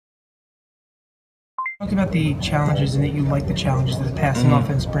Talked about the challenges and that you like the challenges that the passing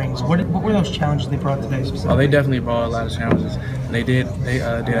offense brings. What were those challenges they brought today specifically? Oh, they definitely brought a lot of challenges. And they did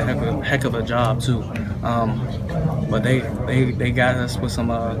a heck of a job too. But they got us with some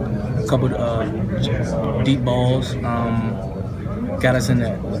a couple deep balls. Got us in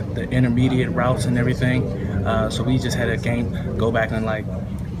the intermediate routes and everything. So we just had a game go back in like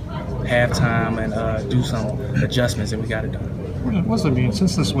halftime and do some adjustments, and we got it done. What does it mean?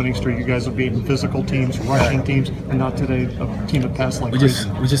 Since this winning streak, you guys have beaten physical teams, rushing teams, and not today a team that passed like crazy.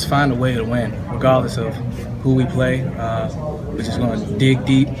 We just find a way to win, regardless of who we play. We're just going to dig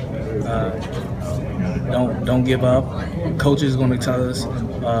deep. Don't give up. Coach is going to tell us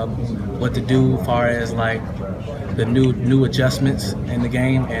what to do as far as like the new adjustments in the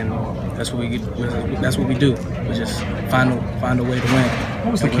game, and that's what we do. We just find a way to win.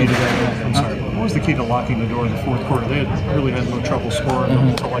 What was the key to that? I'm sorry. What was the key to locking the door in the fourth quarter? They had really had no trouble scoring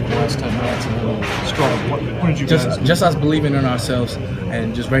until like the last 10 minutes, and then struggled. What did you guys do? Just us believing in ourselves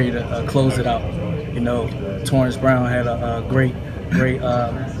and just ready to close it out. You know, Torrance Brown had a great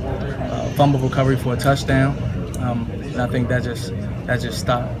fumble recovery for a touchdown, and I think that just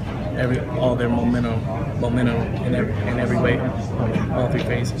stopped all their momentum in every way, all three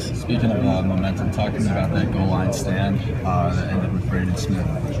phases. Speaking of momentum, talking about that goal line stand that ended with Braden Smith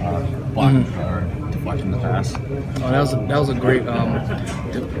blocking or deflecting the pass. Oh, that was a great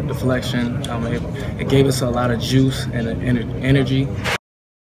deflection. It gave us a lot of juice and energy.